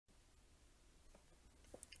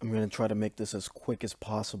I'm going to try to make this as quick as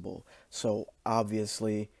possible. So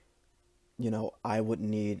obviously, I would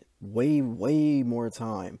need way, way more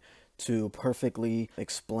time to perfectly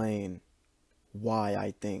explain why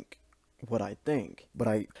I think what I think.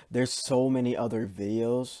 But there's so many other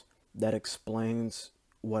videos that explains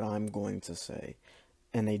what I'm going to say,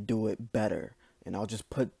 and they do it better. And I'll just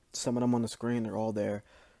put some of them on the screen. They're all there.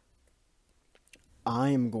 I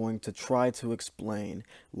am going to try to explain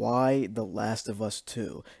why The Last of Us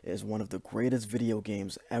 2 is one of the greatest video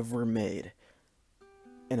games ever made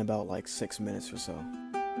in about like 6 minutes or so.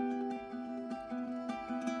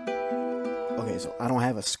 Okay, so I don't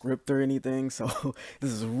have a script or anything, so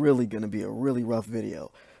this is really gonna be a really rough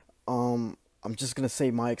video. I'm just gonna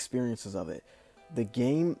say my experiences of it. The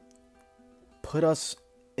game put us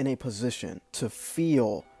in a position to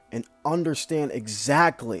feel and understand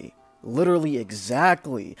exactly, literally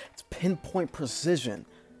exactly, it's pinpoint precision,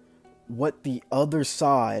 what the other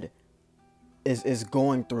side is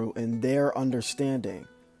going through and their understanding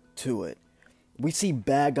to it. We see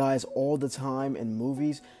bad guys all the time in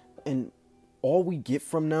movies, and all we get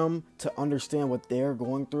from them to understand what they're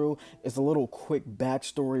going through is a little quick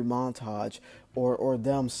backstory montage or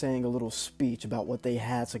them saying a little speech about what they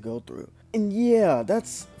had to go through. And yeah,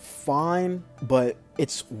 that's fine, but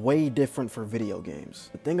it's way different for video games.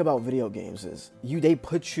 The thing about video games is they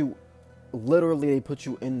put you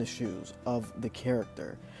in the shoes of the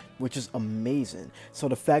character, which is amazing. So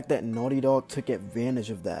the fact that Naughty Dog took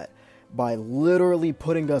advantage of that by literally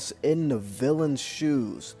putting us in the villain's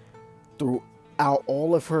shoes throughout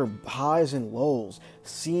all of her highs and lows,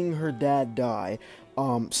 seeing her dad die,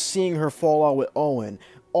 seeing her fall out with Owen,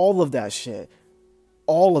 all of that shit,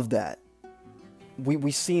 all of that,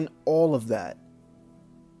 we seen all of that.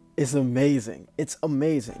 It's amazing. It's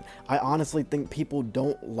amazing. I honestly think people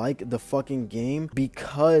don't like the fucking game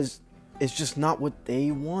because it's just not what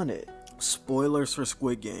they wanted. Spoilers for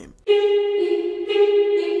Squid Game.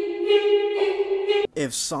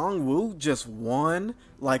 If Song-woo just won,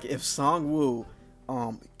 like if Song-woo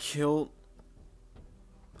killed,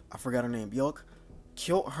 I forgot her name, Byeok,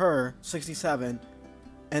 killed her, 67,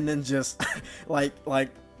 and then just like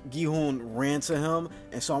Gi-hoon ran to him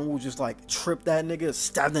and Song-woo just like tripped that nigga,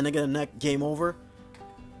 stabbed the nigga in the neck, game over,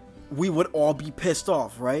 we would all be pissed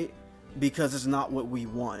off, right? Because it's not what we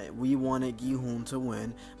wanted. We wanted Gi-hoon to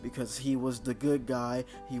win because he was the good guy,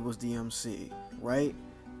 he was the MC, right?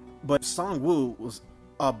 But Song-woo was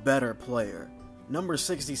a better player. Number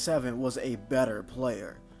 67 was a better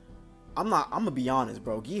player. I'm gonna be honest,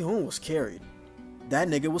 bro. Gi-hoon was carried. That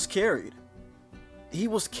nigga was carried.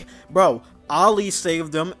 Bro, Ali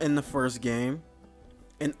saved them in the first game.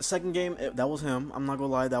 In the second game, that was him. I'm not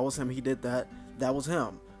gonna lie, that was him. He did that. That was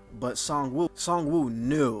him. But Song-woo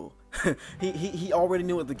knew. he already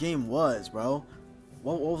knew what the game was, bro.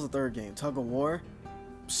 What was the third game? Tug of War?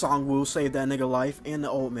 Song-woo saved that nigga life and the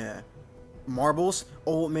old man. Marbles,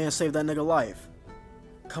 old man saved that nigga life.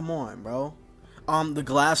 Come on, bro. The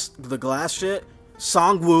glass shit,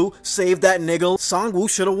 Song-woo saved that nigga. Song-woo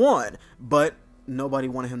should have won, but nobody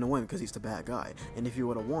wanted him to win because he's the bad guy. And if he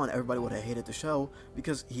would have won, everybody would have hated the show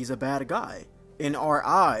because he's a bad guy in our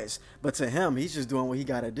eyes. But to him, he's just doing what he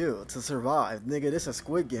gotta do to survive. Nigga, this is a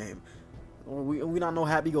Squid Game. We not no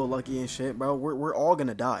happy-go-lucky and shit, bro. We're all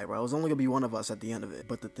gonna die, bro. It's only gonna be one of us at the end of it.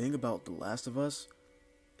 But the thing about The Last of Us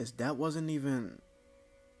is that wasn't even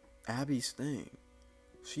Abby's thing.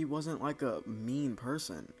 She wasn't like a mean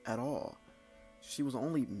person at all. She was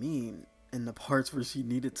only mean in the parts where she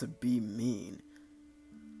needed to be mean.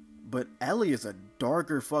 But Ellie is a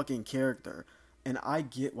darker fucking character, and I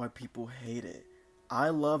get why people hate it. I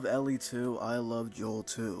love Ellie too. I love Joel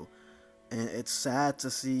too. And it's sad to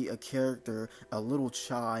see a character, a little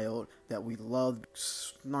child that we loved,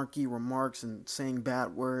 snarky remarks and saying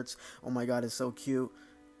bad words, oh my god, it's so cute,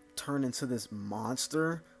 turn into this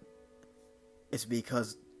monster. It's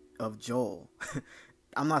because of Joel.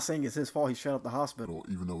 I'm not saying it's his fault he shut up the hospital.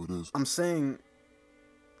 Even though it is. I'm saying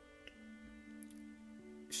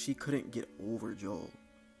she couldn't get over Joel.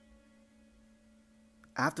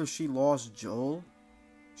 After she lost Joel,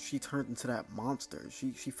 she turned into that monster.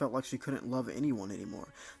 She felt like she couldn't love anyone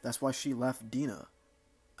anymore. That's why she left Dina.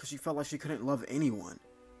 Because she felt like she couldn't love anyone.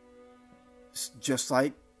 Just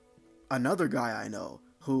like another guy I know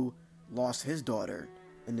who lost his daughter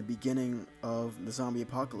in the beginning of the zombie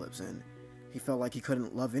apocalypse, and he felt like he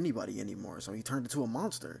couldn't love anybody anymore, so he turned into a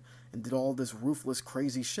monster and did all this ruthless,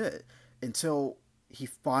 crazy shit until he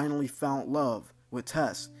finally found love with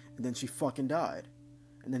Tess, and then she fucking died.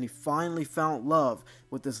 And then he finally found love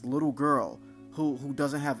with this little girl who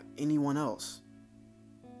doesn't have anyone else.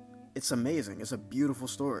 It's amazing. It's a beautiful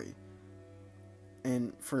story.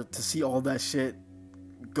 and to see all that shit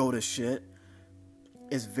go to shit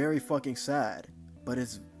is very fucking sad, but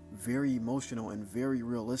it's very emotional and very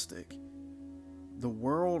realistic. The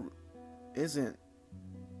world isn't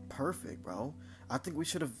perfect, bro. I think we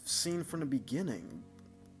should have seen from the beginning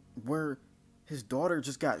where his daughter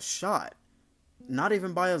just got shot. Not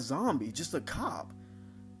even by a zombie, just a cop.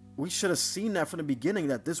 We should have seen that from the beginning,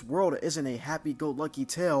 that this world isn't a happy-go-lucky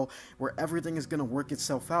tale where everything is going to work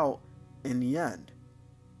itself out in the end.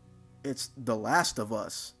 It's The Last of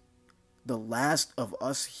Us. The last of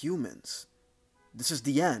us humans. This is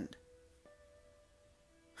the end.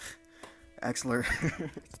 Axler.